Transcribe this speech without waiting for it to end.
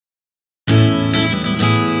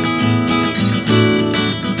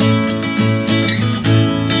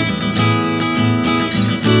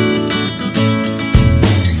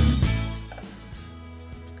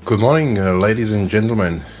Good morning, ladies and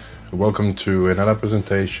gentlemen. Welcome to another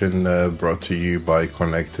presentation brought to you by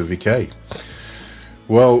Connect VK.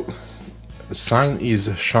 Well, the sun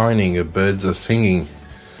is shining, birds are singing.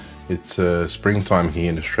 It's springtime here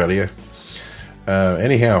in Australia.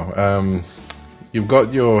 Anyhow, you've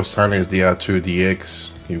got your SunSDR2 DX,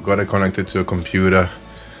 you've got it connected to a computer,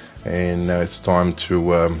 and now it's time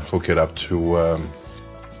to hook it up to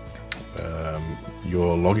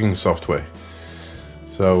your logging software.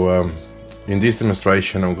 So in this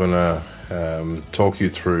demonstration I'm gonna talk you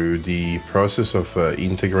through the process of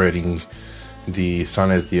integrating the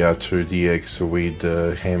SunSDR2 DX with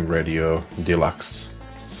Ham Radio Deluxe.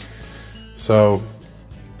 So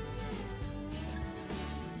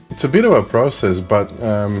it's a bit of a process, but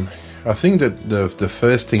I think that the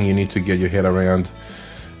first thing you need to get your head around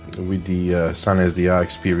with the SunSDR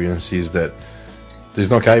experience is that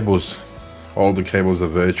there's no cables. All the cables are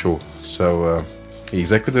virtual, so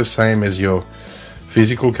exactly the same as your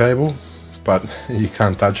physical cable, but you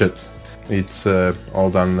can't touch it. It's all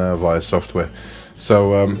done via software.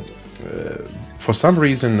 So for some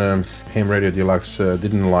reason Ham Radio Deluxe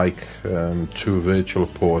didn't like two virtual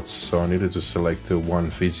ports, so I needed to select one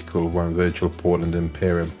physical, one virtual port and then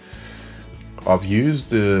pair them. I've used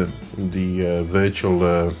the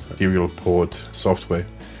virtual serial port software,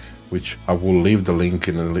 which I will leave the link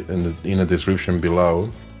in the description below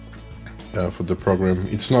for the program.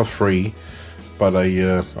 It's not free, but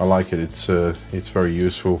I like it. It's very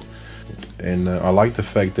useful, and I like the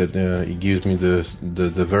fact that it gives me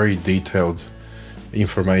the very detailed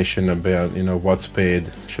information about what's paired.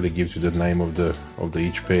 Actually gives you the name of the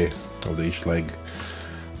each pair, of the each leg.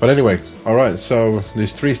 But anyway, all right. So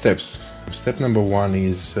there's 3 steps. Step number 1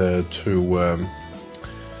 is to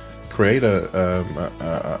create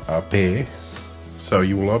a pair. So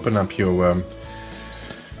you will open up your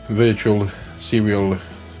virtual serial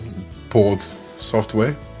port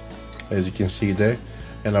software, as you can see there,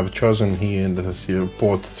 and I've chosen here in the serial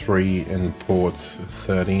port 3 and port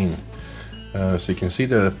 13. So you can see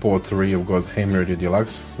that port 3 I've got Ham Radio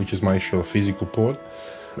Deluxe, which is my actual physical port,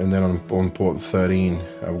 and then on port 13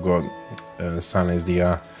 I've got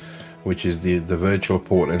SunSDR, which is the virtual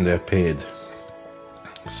port, and they're paired.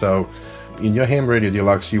 So in your Ham Radio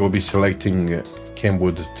Deluxe you will be selecting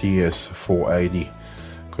boud TS480,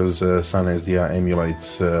 because SunSDR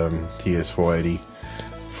emulates TS480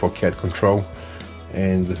 for CAT control,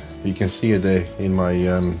 and you can see it there in my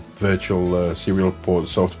virtual serial port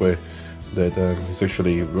software that is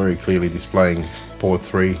actually very clearly displaying port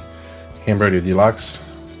 3 Ham Radio Deluxe,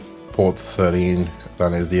 port 13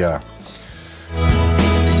 SunSDR.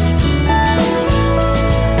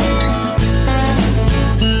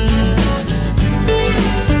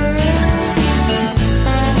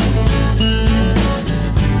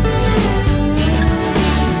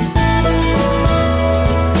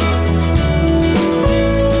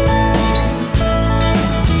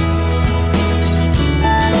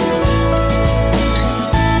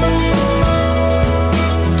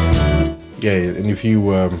 Yeah, and if you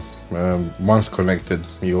once connected,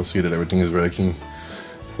 you'll see that everything is working.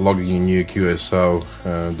 Logging in new QSO,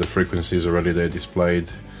 the frequency is already there displayed,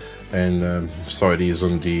 and so it is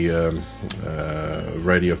on the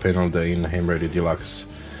radio panel there in Ham Radio Deluxe.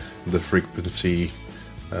 The frequency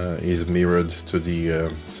is mirrored to the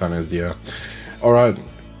SunSDR. Alright,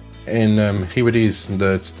 and here it is.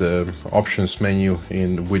 That's the options menu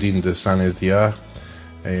within the SunSDR.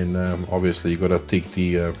 And obviously you got to tick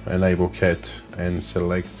the enable CAT and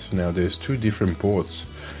select. Now there's 2 different ports.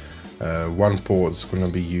 One port's going to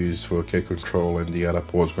be used for CAT control, and the other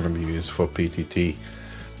port's going to be used for PTT.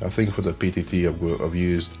 I think for the PTT I've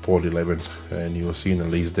used port 11, and you'll see in the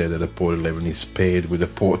list there that the port 11 is paired with the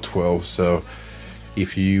port 12. So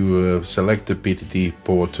if you select the PTT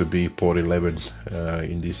port to be port 11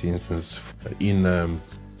 in this instance in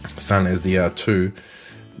SunSDR2,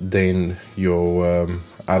 then your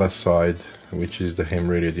other side, which is the Ham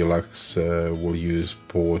Radio Deluxe, will use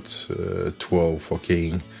port 12 for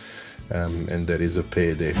keying, and that is a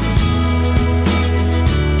pair there.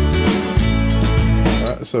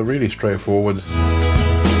 So really straightforward.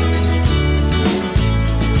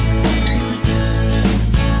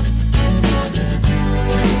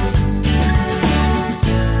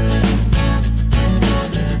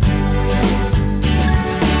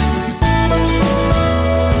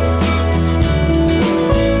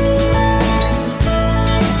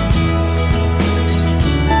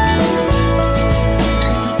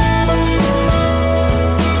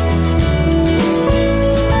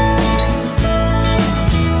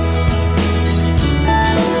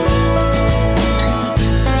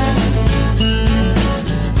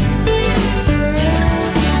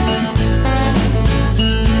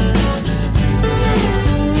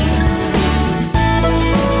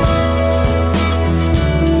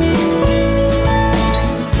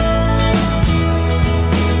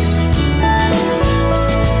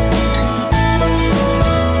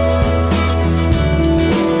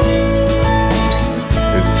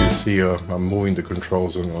 see I'm moving the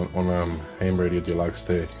controls on Ham Radio Deluxe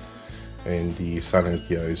there, and the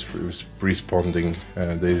SunSDR is responding.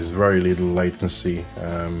 There's very little latency,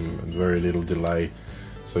 very little delay,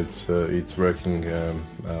 so it's working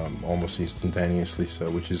almost instantaneously.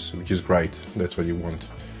 So which is great. That's what you want.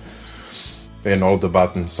 And all the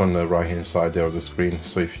buttons on the right hand side there of the screen.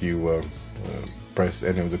 So if you press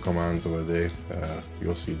any of the commands over there,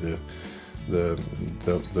 you'll see the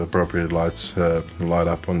appropriate lights light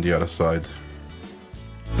up on the other side.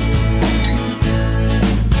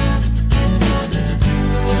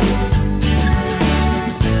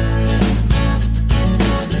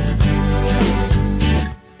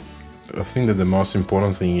 I think that the most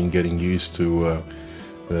important thing in getting used to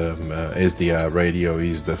the SDR radio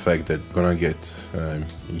is the fact that you're gonna get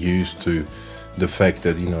used to the fact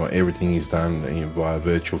that everything is done via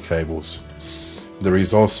virtual cables. There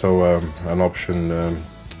is also an option,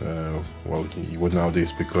 well, you would know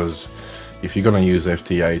this because if you're going to use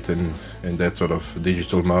FT8 and that sort of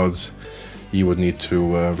digital modes, you would need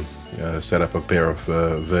to set up a pair of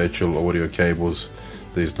virtual audio cables.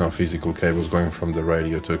 There's no physical cables going from the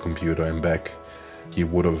radio to a computer and back. You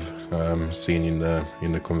would have seen in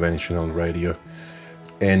the conventional radio.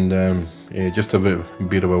 And yeah, just a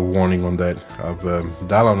bit of a warning on that. I've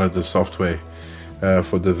downloaded the software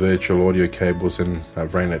for the virtual audio cables, and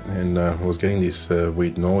I've ran it, and I was getting this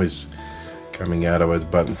weird noise coming out of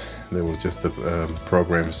it, but there was just a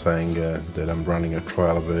program saying that I'm running a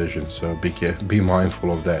trial version, so be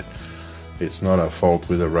mindful of that. It's not a fault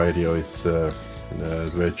with the radio, it's the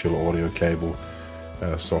virtual audio cable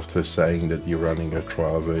software saying that you're running a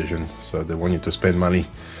trial version, so they want you to spend money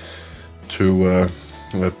to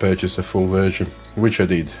purchase a full version, which I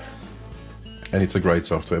did, and it's a great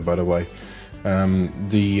software, by the way.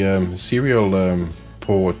 The serial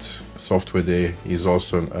port software there is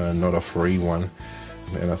also not a free one,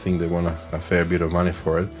 and I think they want a fair bit of money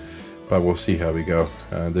for it, but we'll see how we go.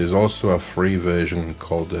 There's also a free version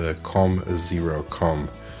called COM0COM,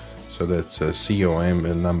 so that's COM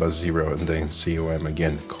and number 0 and then COM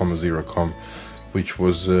again, COM0COM, which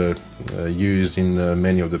was used in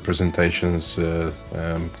many of the presentations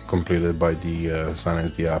completed by the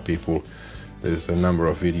SunSDR people. There's a number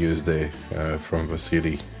of videos there from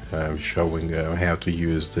Vasily showing how to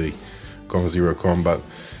use the COM0COM, but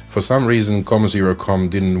for some reason COM0COM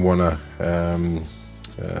didn't want to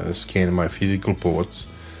scan my physical ports,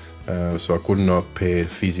 so I could not pair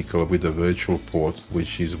physical with the virtual port,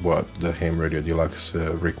 which is what the Ham Radio Deluxe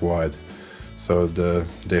required. So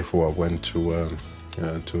therefore I went to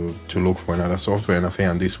look for another software, and I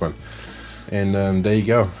found this one, and there you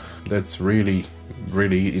go. That's really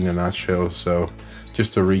in a nutshell. So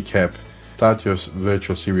just to recap, start your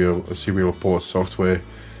virtual serial port software,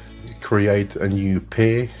 create a new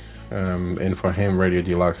pair, and for Ham Radio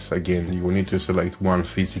Deluxe, again, you will need to select one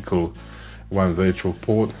physical, one virtual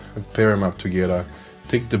port, pair them up together,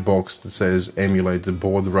 tick the box that says emulate the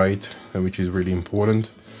baud rate, which is really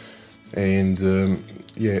important. And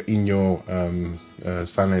yeah, in your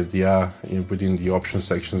SunSDR, within the options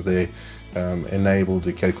sections there, enable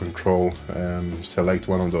the cat control, select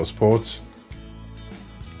one of those ports,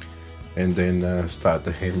 and then start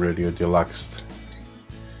the Ham Radio Deluxe.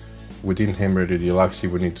 Within Ham Radio Deluxe, you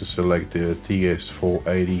will need to select the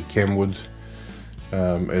TS480 Kenwood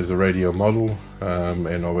as a radio model,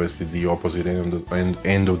 and obviously the opposite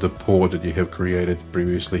end of the port that you have created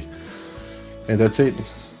previously. And that's it.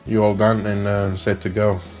 You're all done and set to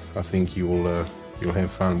go. I think you'll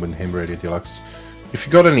have fun with Ham Radio Deluxe. If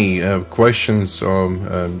you got any questions or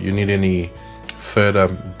you need any further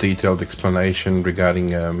detailed explanation regarding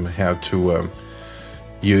how to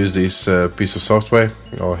use this piece of software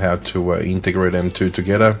or how to integrate them two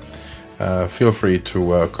together, feel free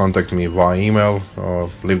to contact me via email or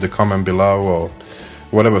leave the comment below or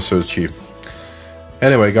whatever suits you.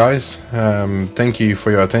 Anyway guys, thank you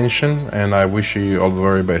for your attention, and I wish you all the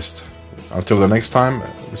very best. Until the next time,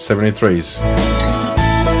 73s.